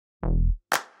In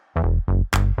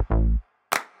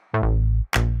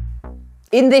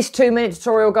this 2-minute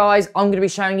tutorial, guys, I'm going to be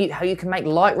showing you how you can make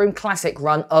Lightroom Classic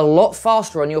run a lot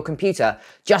faster on your computer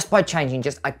just by changing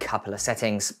just a couple of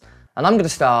settings. And I'm going to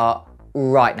start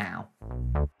right now.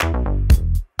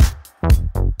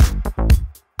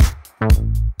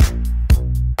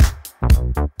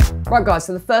 Right guys,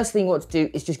 so the first thing you want to do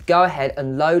is just go ahead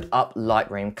and load up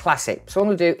Lightroom Classic. So what I'm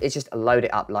going to do is just load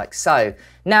it up like so.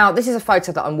 Now, this is a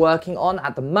photo that I'm working on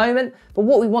at the moment, but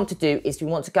what we want to do is we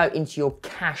want to go into your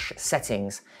cache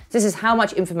settings. This is how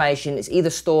much information is either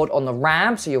stored on the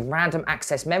RAM, so your random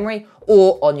access memory,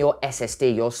 or on your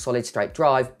SSD, your solid state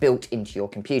drive built into your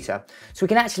computer. So we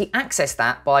can actually access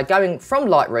that by going from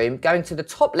Lightroom, going to the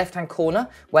top left-hand corner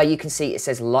where you can see it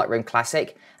says Lightroom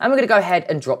Classic, and we're going to go ahead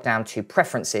and drop down to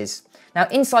Preferences. Now,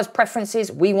 inside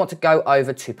Preferences, we want to go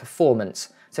over to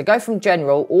Performance. So go from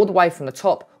General all the way from the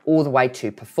top all the way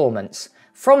to Performance.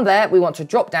 From there, we want to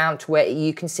drop down to where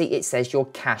you can see it says your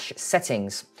cache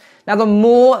settings. Now, the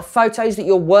more photos that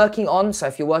you're working on, so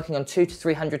if you're working on 200 to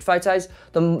 300 photos,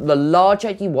 the larger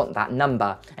you want that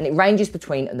number. And it ranges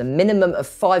between the minimum of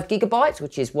 5 gigabytes,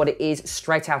 which is what it is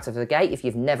straight out of the gate if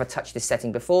you've never touched this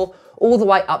setting before, all the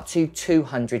way up to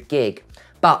 200 gig.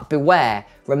 But beware,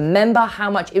 remember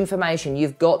how much information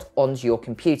you've got onto your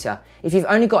computer. If you've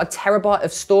only got a terabyte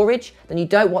of storage, then you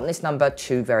don't want this number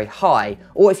too very high.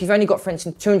 Or if you've only got, for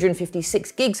instance,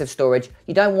 256 gigs of storage,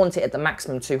 you don't want it at the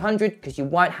maximum 200 because you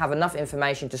won't have enough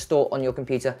information to store on your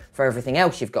computer for everything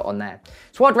else you've got on there.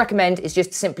 So what I'd recommend is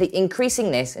just simply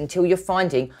increasing this until you're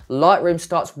finding Lightroom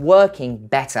starts working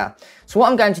better. So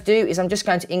what I'm going to do is I'm just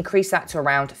going to increase that to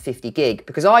around 50 gig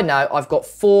because I know I've got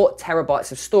 4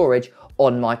 terabytes of storage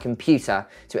on my computer.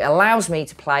 So it allows me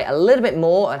to play a little bit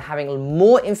more and having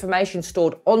more information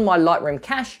stored on my Lightroom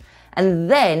cache,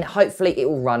 and then hopefully it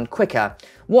will run quicker.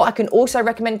 What I can also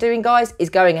recommend doing, guys,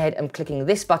 is going ahead and clicking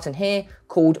this button here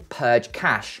called Purge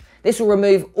Cache. This will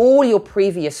remove all your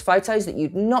previous photos that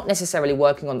you're not necessarily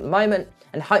working on at the moment,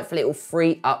 and hopefully it will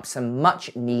free up some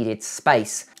much needed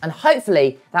space. And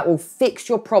hopefully that will fix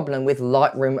your problem with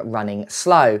Lightroom running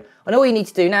slow. And all you need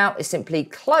to do now is simply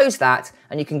close that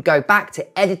and you can go back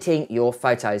to editing your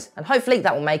photos. And hopefully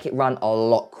that will make it run a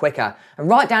lot quicker. And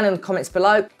write down in the comments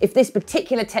below if this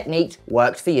particular technique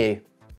worked for you.